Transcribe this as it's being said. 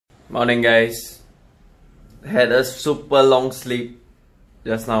Morning guys. Had a super long sleep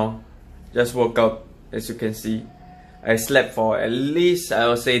just now. Just woke up, as you can see. I slept for at least, I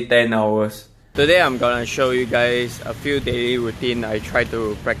would say, 10 hours. Today I'm gonna show you guys a few daily routine I try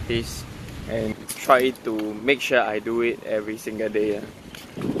to practice and try to make sure I do it every single day.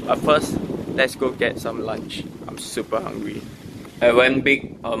 But first, let's go get some lunch. I'm super hungry. I went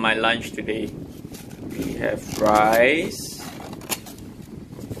big on my lunch today. We have rice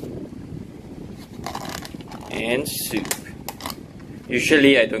and soup.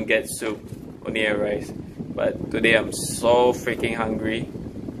 Usually I don't get soup, only rice. But today I'm so freaking hungry.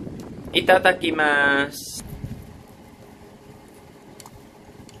 Itadakimasu!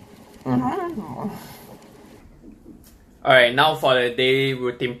 Alright, now for the daily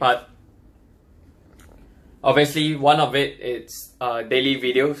routine part. Obviously, one of it is daily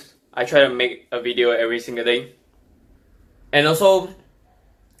videos. I try to make a video every single day. And also,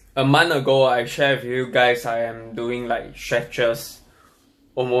 a month ago, I shared with you guys I am doing like stretches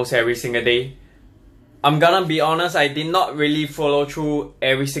almost every single day. I'm gonna be honest, I did not really follow through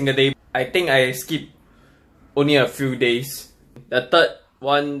every single day. I think I skipped only a few days. The third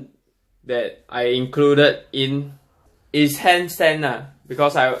one that I included in is handstand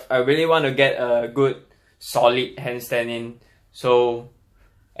because I really want to get a good solid handstand in. So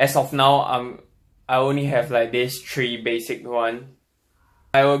as of now, I only have like these 3 basic one.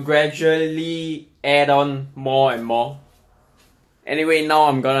 I will gradually add on more and more. Anyway, now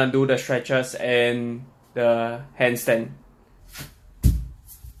I'm gonna do the stretches and the handstand.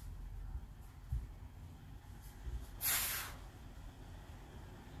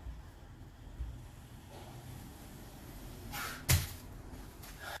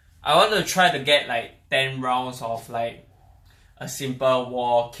 I want to try to get like 10 rounds of like a simple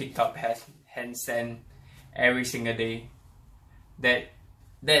wall kick up handstand every single day.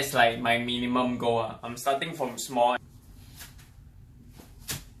 That's like my minimum goal. I'm starting from small.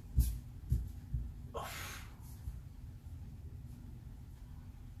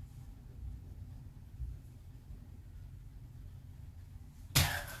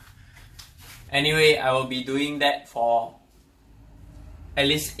 Anyway, I will be doing that for at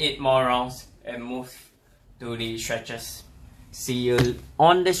least 8 more rounds and move to the stretches. See you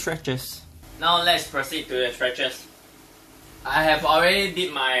on the stretches. Now let's proceed to the stretches. I have already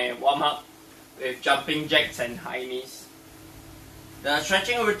did my warm-up with jumping jacks and high knees. The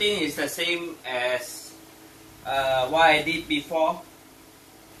stretching routine is the same as what I did before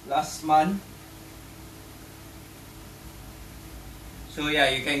last month. So yeah,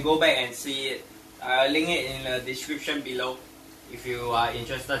 you can go back and see it. I'll link it in the description below if you are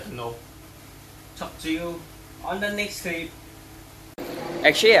interested to know. Talk to you on the next clip.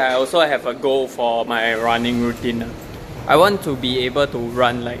 Actually, I also have a goal for my running routine. I want to be able to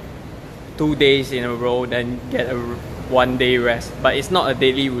run like 2 days in a row, then get a 1 day rest. But it's not a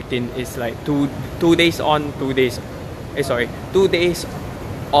daily routine. It's like two days on, 2 days. 2 days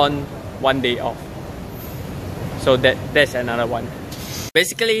on, 1 day off. So that's another one.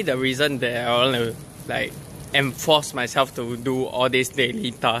 Basically, the reason that I want to like enforce myself to do all these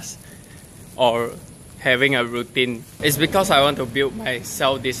daily tasks or having a routine is because I want to build my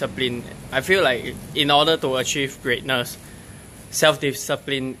self-discipline. I feel like in order to achieve greatness,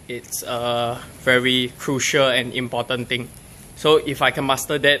 self-discipline is a very crucial and important thing. So if I can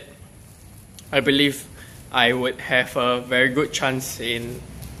master that, I believe I would have a very good chance in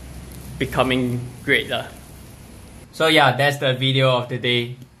becoming greater. So yeah, that's the video of the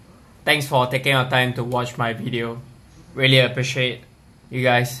day. Thanks for taking your time to watch my video. Really appreciate you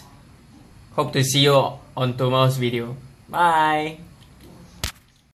guys. Hope to see you on tomorrow's video. Bye!